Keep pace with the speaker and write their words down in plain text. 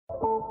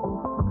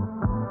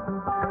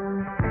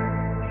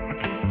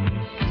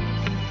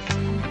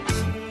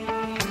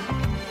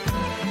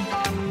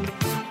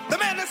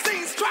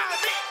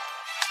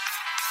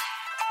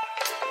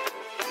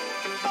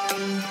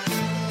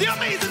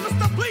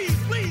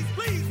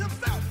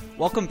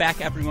Welcome back,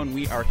 everyone.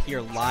 We are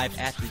here live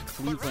at the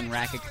Cleveland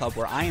Racquet Club,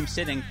 where I am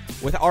sitting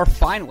with our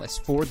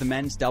finalists for the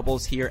men's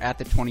doubles here at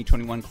the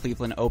 2021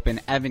 Cleveland Open,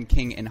 Evan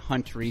King and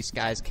Hunter Reese.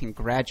 Guys,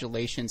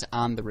 congratulations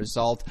on the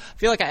result. I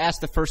feel like I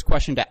asked the first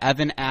question to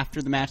Evan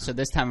after the match, so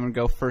this time I'm going to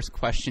go first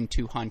question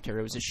to Hunter.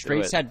 It was a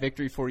straight set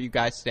victory for you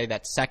guys today.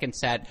 That second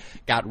set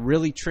got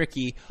really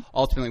tricky.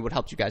 Ultimately, what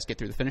helped you guys get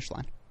through the finish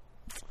line?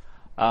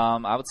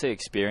 I would say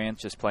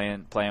experience, just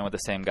playing with the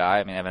same guy.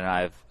 I mean, Evan and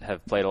I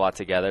have played a lot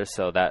together,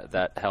 so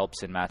that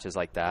helps in matches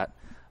like that.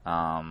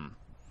 I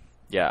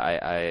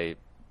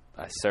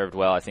served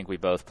well. I think we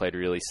both played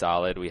really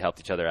solid. We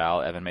helped each other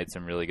out. Evan made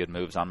some really good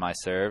moves on my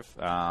serve,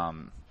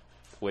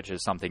 which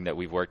is something that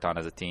we've worked on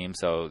as a team.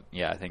 So,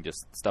 yeah, I think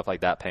just stuff like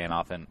that paying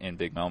off in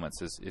big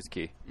moments is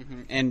key.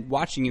 Mm-hmm. And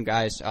watching you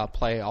guys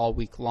play all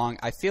week long,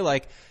 I feel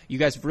like you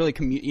guys have really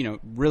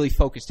really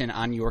focused in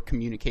on your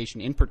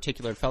communication. In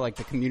particular, it felt like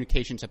the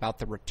communication's about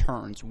the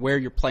returns, where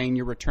you're playing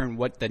your return,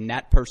 what the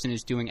net person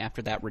is doing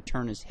after that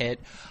return is hit.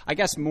 I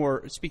guess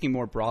speaking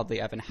more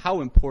broadly, Evan, how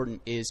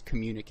important is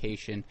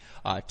communication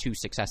to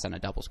success on a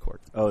doubles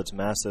court? Oh, it's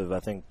massive. I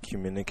think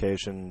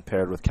communication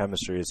paired with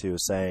chemistry, as he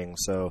was saying.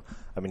 So,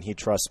 I mean, he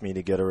trusts me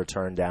to get a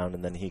return down,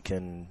 and then he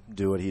can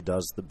do what he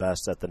does the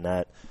best at the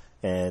net.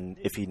 And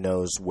if he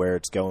knows where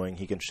it's going,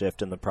 he can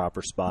shift in the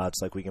proper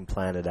spots. Like, we can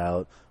plan it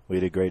out. We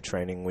had a great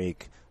training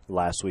week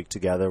last week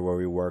together where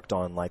we worked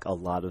on like a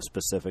lot of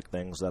specific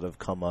things that have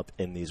come up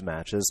in these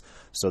matches.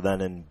 So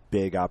then in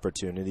big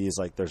opportunities,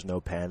 like, there's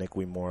no panic.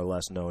 We more or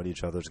less know what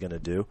each other's going to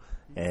do.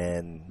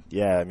 And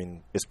yeah, I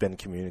mean, it's been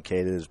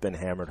communicated, it's been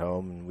hammered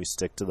home, and we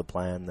stick to the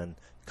plan, then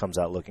it comes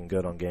out looking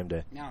good on game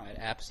day. No, it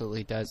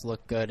absolutely does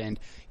look good. And,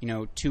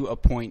 to a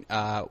point,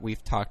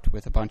 we've talked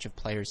with a bunch of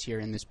players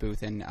here in this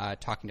booth and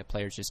talking to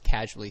players just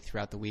casually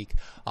throughout the week.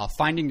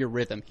 Finding your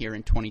rhythm here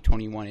in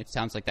 2021, it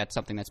sounds like that's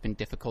something that's been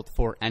difficult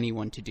for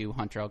anyone to do.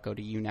 Hunter, I'll go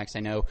to you next. I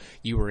know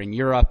you were in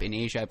Europe, in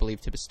Asia, I believe,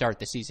 to start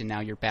the season.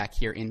 Now you're back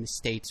here in the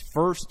States.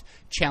 First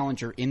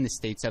challenger in the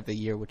States of the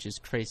year, which is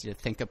crazy to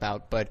think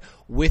about. But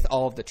with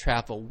all of the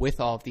travel, with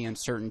all of the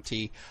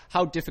uncertainty,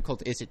 how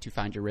difficult is it to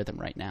find your rhythm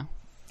right now?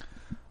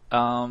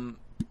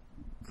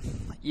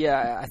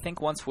 Yeah, I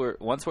think once we're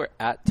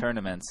at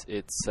tournaments,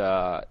 it's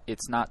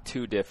not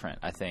too different.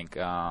 I think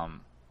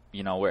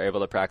we're able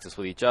to practice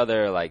with each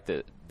other. Like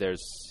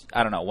there's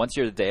I don't know. Once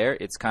you're there,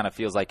 it kind of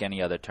feels like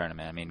any other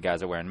tournament. I mean,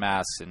 guys are wearing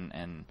masks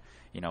and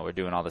we're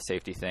doing all the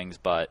safety things.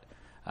 But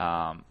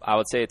I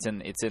would say it's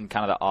in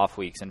kind of the off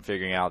weeks and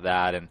figuring out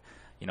that. And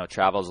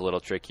travel's a little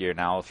trickier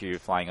now. If you're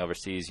flying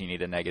overseas, you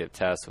need a negative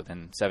test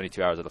within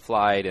 72 hours of the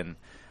flight, and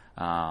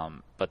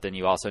but then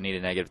you also need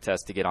a negative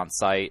test to get on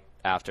site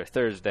after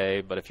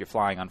Thursday. But if you're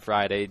flying on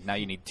Friday, now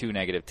you need 2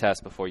 negative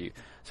tests before you.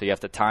 So you have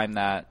to time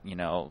that.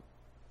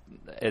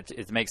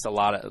 It makes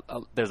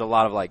there's a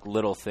lot of like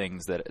little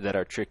things that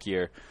are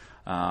trickier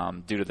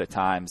due to the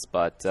times.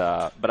 But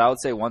I would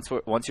say once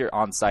you're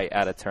on site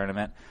at a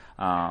tournament,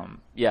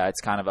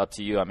 it's kind of up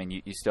to you. I mean,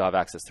 you still have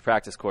access to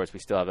practice courts. We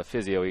still have a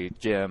physio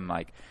gym.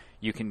 Like,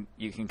 you can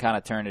kind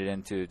of turn it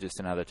into just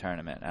another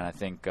tournament. And I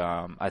think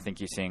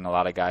you're seeing a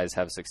lot of guys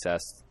have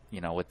success,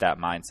 with that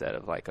mindset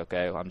of like,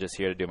 okay, well, I'm just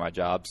here to do my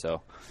job.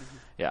 So,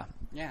 yeah.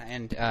 Yeah,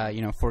 and,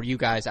 for you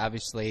guys,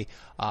 obviously,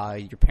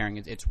 your pairing,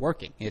 it's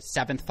working. It's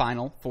 7th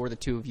final for the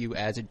two of you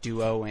as a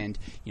duo, and,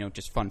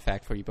 just fun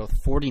fact for you both,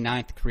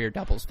 49th career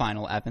doubles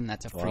final, Evan.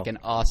 That's a freaking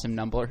awesome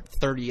number.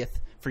 30th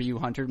for you,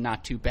 Hunter.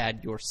 Not too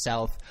bad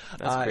yourself.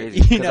 That's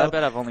crazy, because I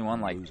bet I've only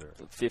won,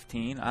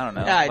 15. I don't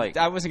know. Yeah,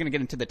 I wasn't going to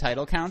get into the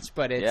title counts,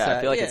 but it's... Yeah,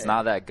 I feel like it's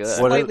not that good.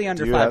 Slightly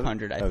under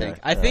 500, I think.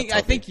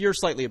 I think you're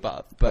slightly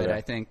above, but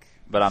I think...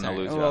 But I'm the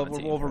loser. Well, on the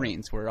team.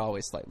 Wolverines, we're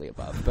always slightly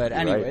above. But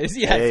anyways,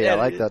 right. Hey, I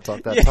like that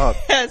talk.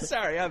 Yeah,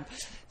 sorry,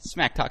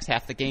 Smack Talk's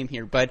half the game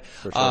here. But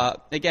sure.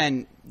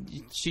 Again,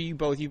 you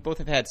both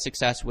have had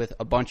success with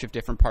a bunch of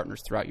different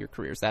partners throughout your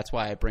careers. That's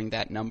why I bring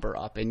that number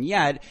up. And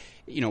yet,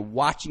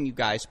 watching you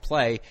guys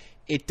play,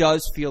 it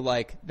does feel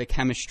like the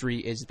chemistry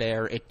is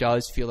there. It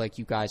does feel like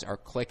you guys are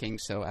clicking.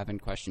 So, Evan,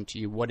 question to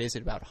you: what is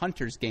it about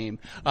Hunter's game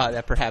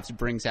that perhaps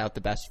brings out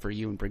the best for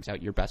you and brings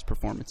out your best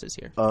performances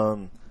here?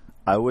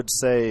 I would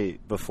say,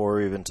 before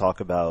we even talk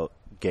about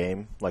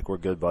game, like, we're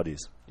good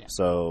buddies. Yeah.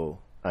 So,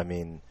 I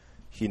mean,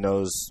 he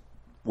knows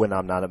when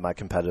I'm not at my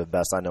competitive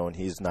best. I know when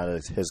he's not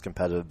at his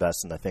competitive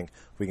best, and I think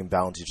we can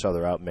balance each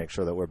other out and make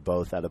sure that we're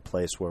both at a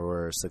place where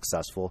we're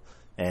successful.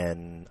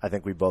 And I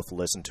think we both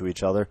listen to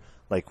each other.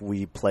 Like,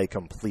 we play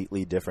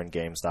completely different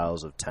game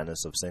styles of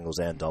tennis, of singles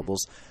and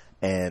doubles,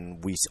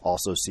 and we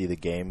also see the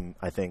game,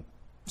 I think,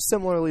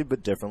 similarly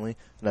but differently,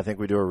 and I think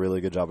we do a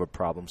really good job of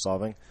problem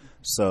solving.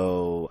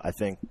 So I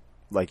think,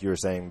 like you were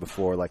saying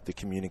before, like, the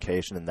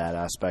communication in that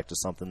aspect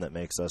is something that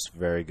makes us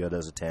very good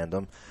as a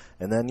tandem.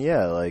 And then,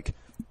 yeah, like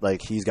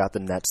he's got the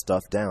net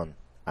stuff down.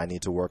 I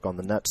need to work on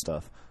the net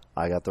stuff.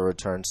 I got the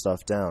return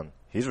stuff down.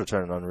 He's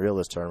returning unreal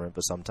this tournament,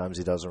 but sometimes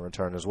he doesn't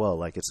return as well.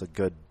 Like, it's a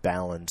good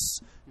balance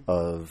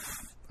of,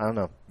 I don't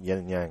know, yin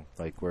and yang.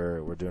 Like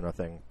we're doing our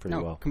thing pretty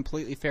well.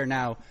 Completely fair.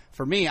 Now,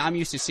 for me, I'm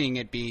used to seeing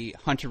it be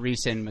Hunter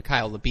Reese and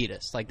Mikhail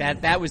Labidas. Like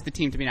that was the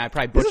team to me. And I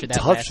probably butchered that.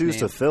 Tough shoes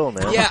to fill,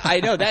 man. Yeah,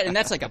 I know that, and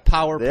that's like a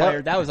power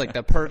player. That was like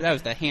that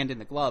was the hand in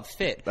the glove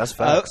fit. That's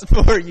facts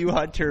for you,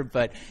 Hunter.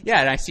 But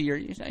yeah, and I see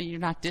you're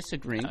not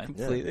disagreeing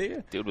completely.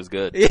 Yeah. Dude was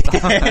good.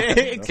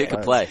 Exactly. Kick a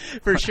play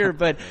for sure.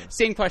 But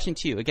same question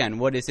to you again.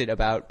 What is it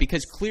about?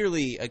 Because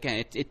clearly,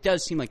 again, it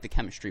does seem like the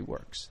chemistry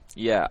works.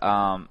 Yeah.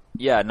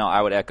 No,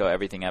 I would echo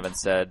everything Evan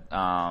said.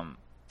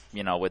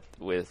 You know,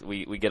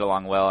 we get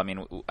along well. I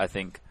mean, I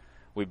think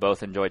we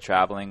both enjoy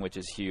traveling, which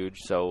is huge.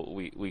 So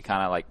we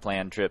kind of like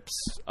plan trips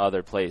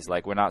other places.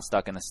 Like we're not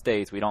stuck in the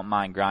States. We don't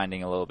mind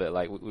grinding a little bit.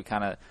 Like we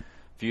kind of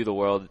view the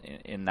world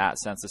in that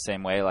sense the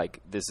same way. Like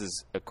this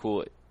is a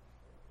cool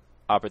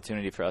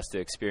opportunity for us to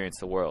experience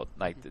the world.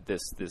 Like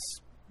this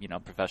you know,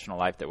 professional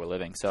life that we're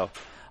living. So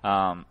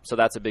so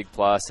that's a big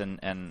plus.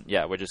 And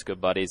yeah, we're just good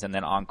buddies. And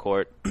then on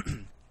court,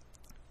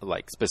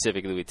 like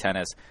specifically with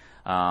tennis,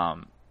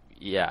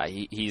 yeah,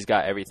 he's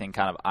got everything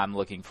kind of I'm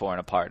looking for in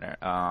a partner.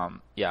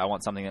 Yeah, I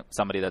want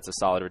somebody that's a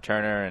solid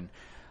returner and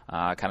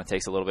kind of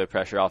takes a little bit of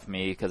pressure off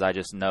me because I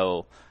just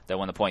know that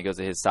when the point goes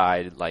to his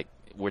side, like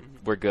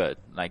we're good.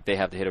 Like they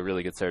have to hit a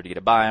really good serve to get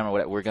it by him or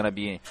whatever. We're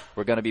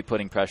gonna be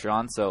putting pressure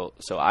on. So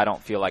I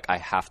don't feel like I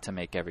have to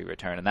make every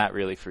return, and that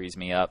really frees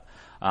me up.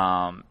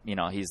 You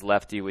know, he's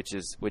lefty, which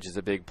is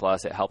a big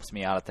plus. It helps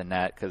me out at the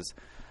net because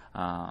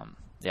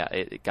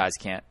guys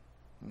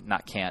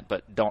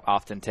don't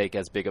often take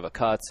as big of a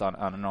cuts on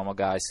a normal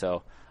guy,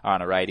 or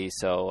on a righty.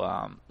 So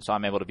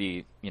I'm able to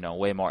be, you know,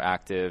 way more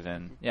active,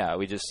 and yeah,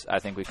 I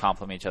think we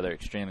complement each other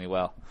extremely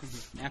well.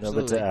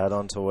 Absolutely. No, but to add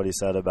on to what he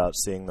said about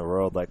seeing the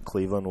world, like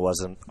Cleveland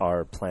wasn't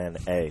our plan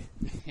A,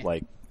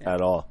 like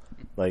at all.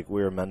 Like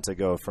we were meant to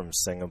go from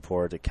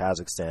Singapore to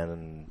Kazakhstan,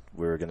 and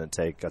we were going to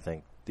take, I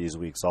think, these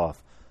weeks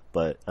off.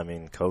 But I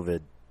mean,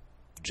 COVID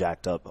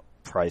jacked up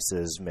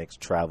prices, makes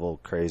travel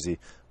crazy.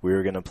 We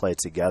were going to play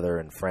together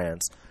in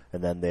France,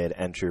 and then they had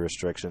entry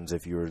restrictions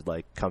if you were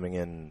like coming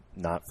in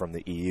not from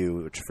the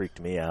EU, which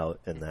freaked me out.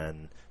 And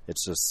then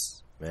it's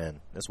just, man,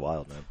 it's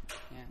wild, man.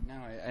 Yeah,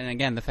 no, and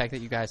again, the fact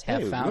that you guys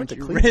have found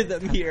your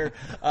rhythm here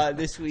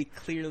this week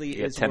clearly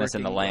is tennis working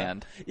in the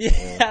land.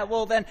 Yeah,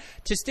 well then,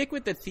 to stick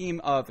with the theme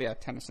of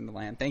tennis in the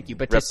land, thank you.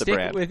 But Rep to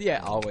stick with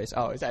always,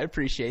 I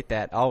appreciate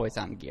that. Always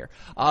on gear.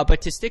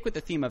 But to stick with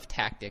the theme of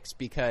tactics,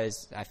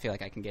 because I feel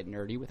like I can get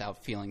nerdy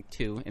without feeling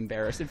too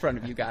embarrassed in front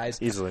of you guys.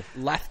 Easily.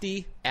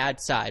 Lefty, add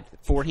side.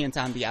 Forehands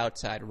on the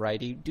outside.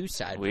 Righty, do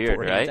side. Weird,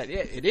 right?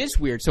 It is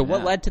weird. So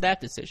what led to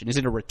that decision? Is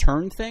it a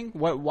return thing?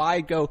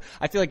 Why go?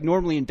 I feel like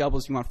normally in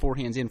doubles you want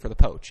forehands in for the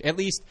poach. At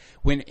least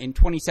when in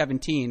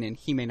 2017, and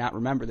he may not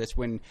remember this,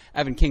 when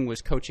Evan King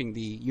was coaching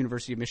the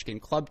University of Michigan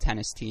club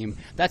tennis team,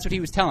 that's what he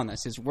was telling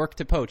us, is work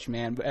to poach,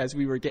 man, as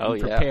we were getting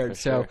prepared.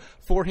 So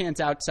forehands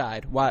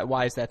outside.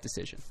 Why is that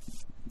decision?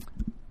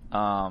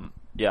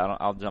 Yeah,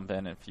 I'll jump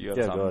in if you have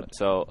something. Go ahead.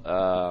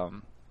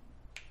 So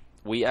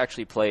we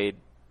actually played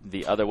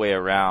the other way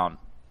around,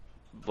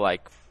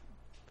 like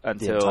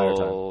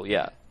until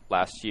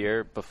last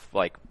year.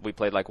 Like we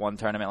played like one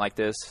tournament like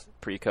this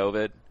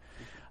pre-COVID,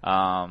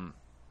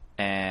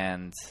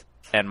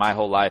 and my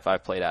whole life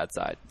I've played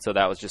outside. So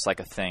that was just like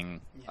a thing.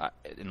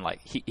 And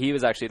like he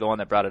was actually the one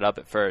that brought it up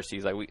at first.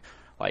 He's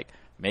like,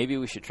 maybe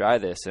we should try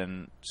this.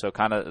 And so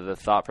kind of the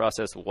thought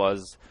process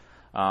was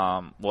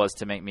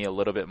to make me a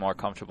little bit more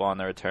comfortable on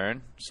the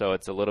return. So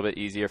it's a little bit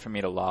easier for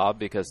me to lob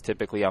because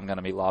typically I'm going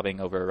to be lobbing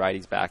over a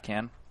righty's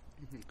backhand.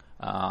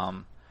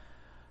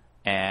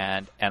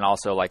 And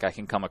also like I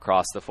can come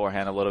across the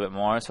forehand a little bit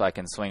more, so I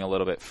can swing a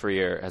little bit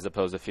freer as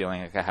opposed to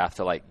feeling like I have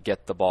to like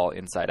get the ball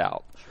inside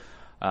out.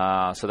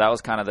 So that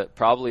was kind of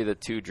probably the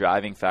two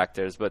driving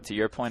factors. But to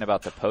your point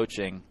about the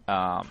poaching,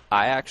 I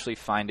actually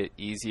find it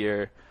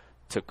easier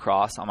to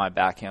cross on my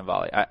backhand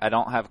volley. I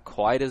don't have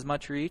quite as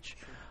much reach,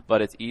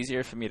 but it's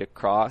easier for me to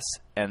cross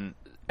and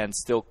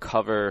still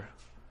cover.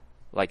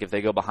 Like if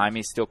they go behind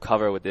me, still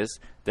cover with this,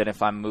 than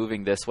if I'm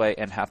moving this way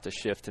and have to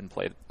shift and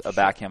play a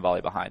backhand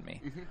volley behind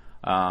me.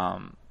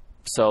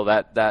 So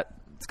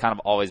that's kind of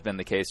always been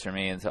the case for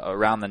me. And so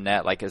around the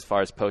net, like as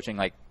far as poaching,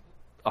 like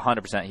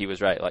 100% he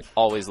was right. Like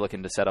always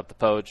looking to set up the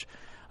poach.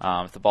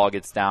 If the ball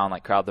gets down,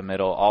 like crowd the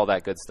middle, all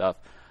that good stuff.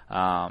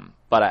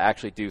 But I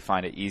actually do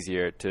find it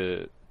easier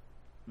to,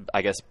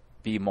 I guess,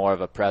 be more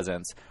of a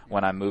presence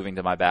when I'm moving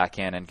to my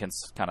backhand and can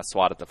kind of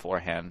swat at the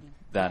forehand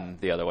than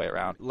the other way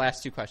around.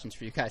 Last two questions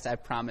for you guys, I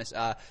promise.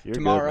 You're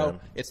tomorrow, good,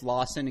 man. It's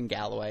Lawson and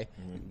Galloway.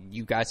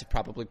 You guys have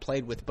probably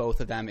played with both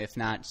of them, if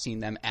not seen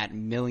them at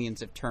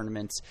millions of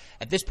tournaments.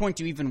 At this point,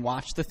 do you even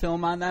watch the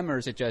film on them, or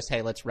is it just,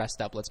 hey, let's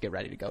rest up, let's get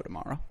ready to go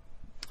tomorrow?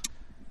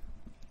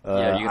 You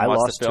can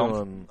watch the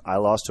film. I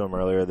lost to him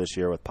earlier this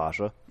year with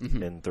Pasha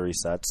in 3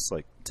 sets,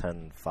 like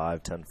 10-5,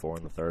 10-4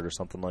 in the third or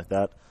something like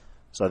that.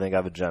 So I think I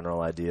have a general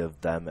idea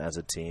of them as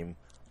a team.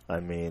 I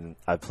mean,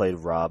 I played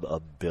Rob a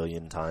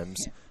billion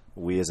times.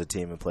 We as a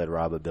team have played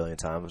Rob a billion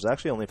times. I've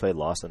actually only played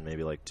Lawson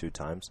maybe like 2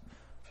 times.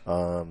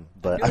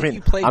 But I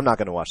mean, I'm not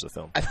going to watch the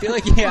film. I feel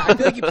like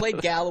you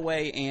played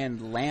Galloway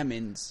and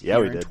Lamons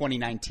here in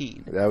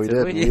 2019. Yeah, we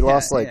did. We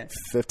lost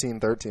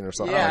 15-13 or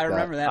something. Yeah, like I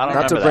remember that.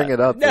 Not to bring it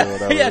up. No, or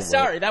whatever, yeah,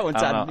 sorry, that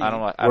one's on me.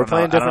 We're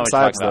playing different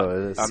sides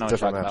though. It's a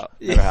different match.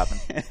 Never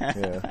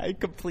happened. A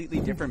completely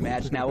different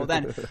match now. Well,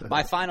 then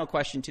my final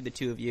question to the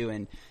two of you,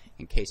 and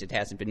in case it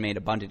hasn't been made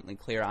abundantly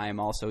clear, I am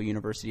also a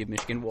University of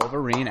Michigan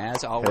Wolverine,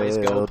 as always.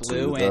 Hail go to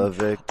blue! The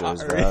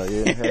victors,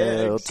 valiant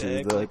hail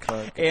to the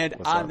country. And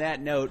on that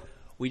note,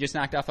 we just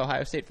knocked off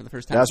Ohio State for the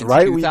first time That's since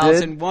right,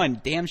 2001. We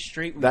did. Damn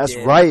straight we That's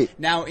did. right.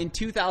 Now, in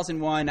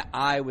 2001,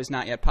 I was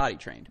not yet potty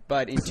trained.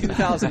 But in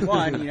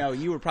 2001,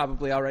 you were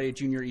probably already a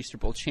junior Easter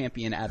Bowl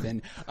champion,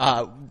 Evan.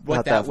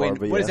 What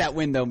does that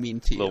win, though, mean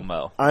to you? Lil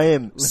Mo. I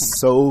am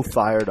so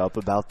fired up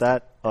about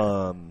that.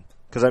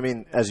 Because, I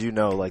mean, as you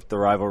know, like, the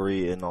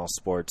rivalry in all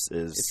sports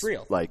is... It's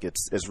real. Like,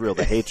 it's real.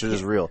 The hatred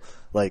is real.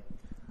 Like,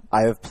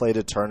 I have played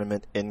a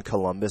tournament in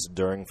Columbus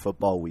during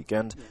football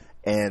weekend,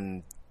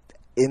 and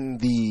in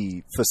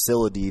the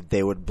facility,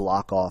 they would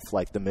block off,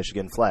 like, the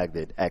Michigan flag.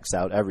 They'd X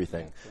out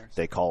everything. Yeah,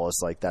 they call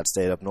us, like, that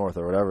state up north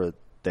or whatever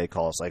they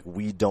call us. Like,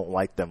 we don't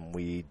like them.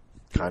 We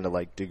kind of,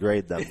 like,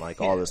 degrade them, like,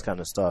 all this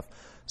kind of stuff.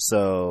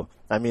 So,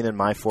 I mean, in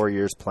my 4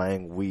 years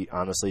playing, we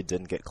honestly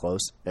didn't get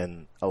close.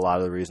 And a lot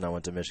of the reason I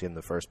went to Michigan in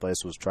the first place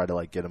was try to,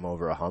 like, get them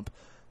over a hump.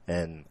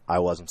 And I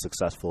wasn't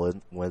successful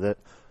with it.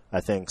 I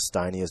think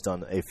Steiny has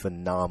done a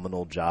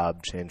phenomenal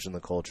job changing the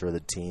culture of the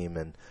team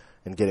and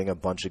getting a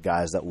bunch of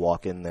guys that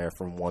walk in there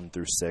from 1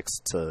 through 6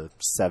 to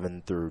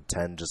 7 through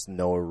 10, just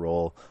know a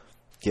role,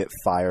 get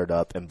fired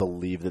up, and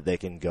believe that they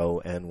can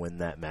go and win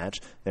that match.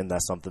 And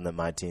that's something that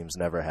my team's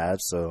never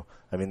had. So,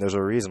 I mean, there's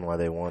a reason why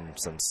they won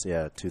since,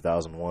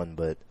 2001.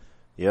 But,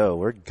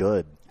 we're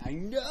good. I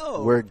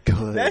know. We're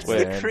good. That's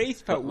man. the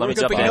crazy part. Let me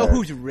but jump you in know there.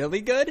 who's really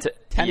good?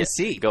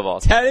 Tennessee. Go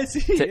Vols.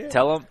 Tennessee.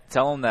 Tell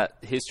them that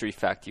history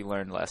fact you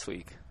learned last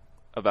week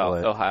about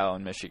What? Ohio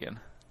and Michigan.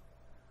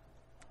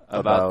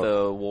 About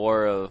the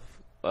war of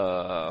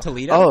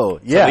Toledo. Oh,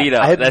 yeah. Toledo.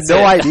 I had That's no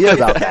it. idea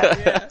about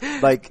that.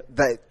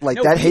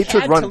 That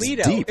hatred runs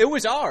Toledo. deep. It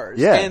was ours.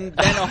 Yeah. And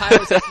then Ohio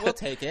was like, we'll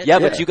take it. Yeah,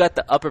 but you got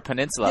the Upper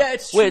Peninsula. Yeah,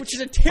 it's true, which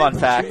is a terrible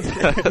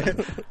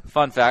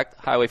Fun fact,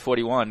 Highway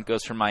 41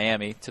 goes from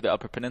Miami to the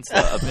Upper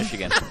Peninsula of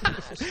Michigan.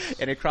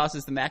 And it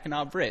crosses the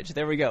Mackinac Bridge.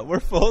 There we go. We're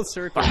full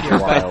circle here.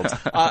 Wild.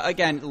 But,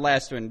 again,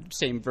 last one,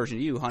 same version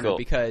of you, Hunter, Cool.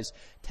 because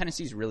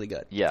Tennessee's really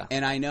good. Yeah.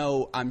 And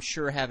I'm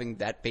sure having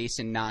that base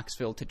in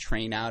Knoxville to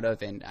train out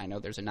of, and I know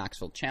there's a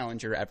Knoxville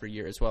Challenger every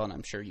year as well, and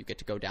I'm sure you get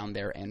to go down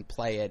there and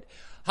play it.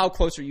 How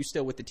close are you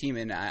still with the team?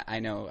 And I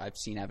know I've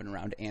seen Evan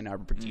around Ann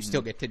Arbor, but do you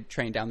still get to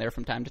train down there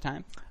from time to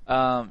time?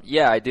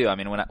 Yeah, I do. I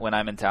mean, when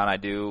I'm in town, I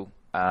do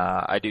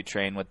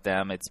train with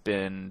them. It's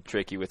been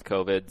tricky with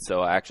COVID,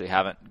 so I actually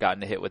haven't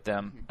gotten to hit with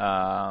them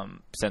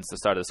since the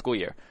start of the school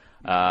year.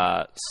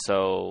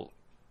 So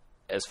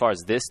as far as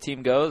this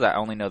team goes, I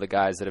only know the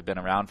guys that have been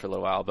around for a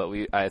little while. But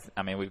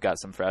I mean, we've got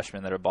some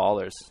freshmen that are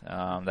ballers.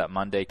 That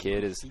Monday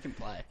kid He can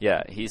play.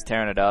 Yeah, he's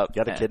tearing it up.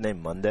 You got a kid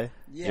named Monday?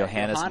 Yeah,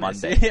 Johannes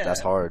Monday. Yeah.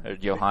 That's hard. Or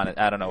Johannes,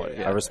 I don't know what.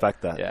 I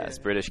respect that. Yeah, it's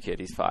a British kid.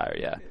 He's fire.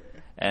 Yeah,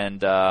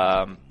 and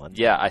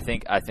I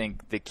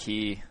think the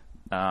key,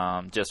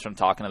 just from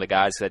talking to the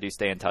guys, because I do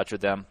stay in touch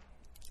with them,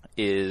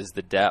 is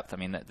the depth. I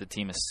mean, the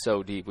team is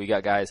so deep. We've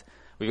got guys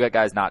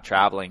not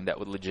traveling that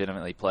would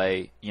legitimately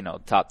play,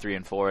 top 3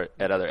 and 4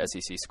 at other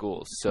SEC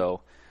schools. So,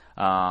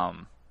 I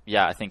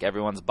think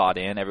everyone's bought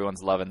in.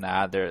 Everyone's loving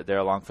that. They're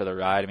along for the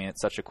ride. I mean,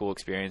 it's such a cool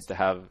experience to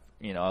have,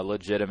 a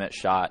legitimate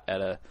shot at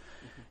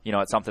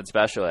at something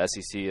special,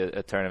 SEC,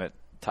 a tournament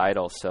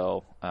title.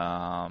 So,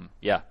 I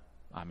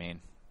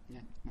mean,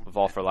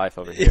 Vol for life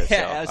over here, so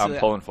absolutely. I'm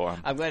pulling for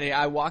him. I'm glad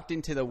I walked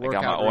into the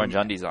workout I got my room. orange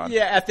undies on.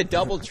 Yeah, at the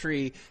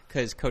DoubleTree,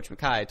 because Coach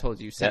Mackay, I told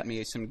you, sent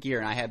me some gear,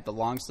 and I had the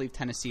long sleeve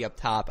Tennessee up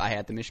top. I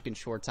had the Michigan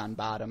shorts on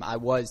bottom. I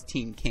was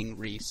Team King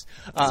Reese.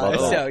 I've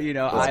been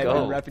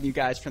repping you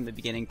guys from the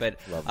beginning. But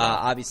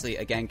obviously,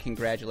 again,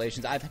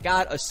 congratulations. I've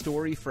got a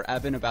story for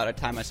Evan about a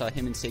time I saw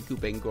him and Sekou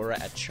Bangura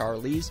at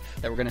Charlie's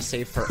that we're going to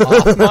save for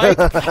off mic.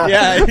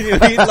 Yeah,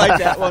 he'd like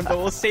that one, but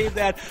we'll save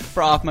that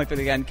for off mic. But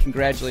again,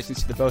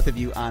 congratulations to the both of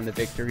you on the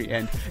victory,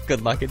 and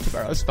good luck in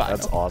tomorrow's final.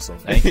 That's awesome.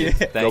 Thank you.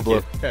 Go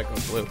Blue. Yeah, go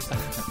Blue.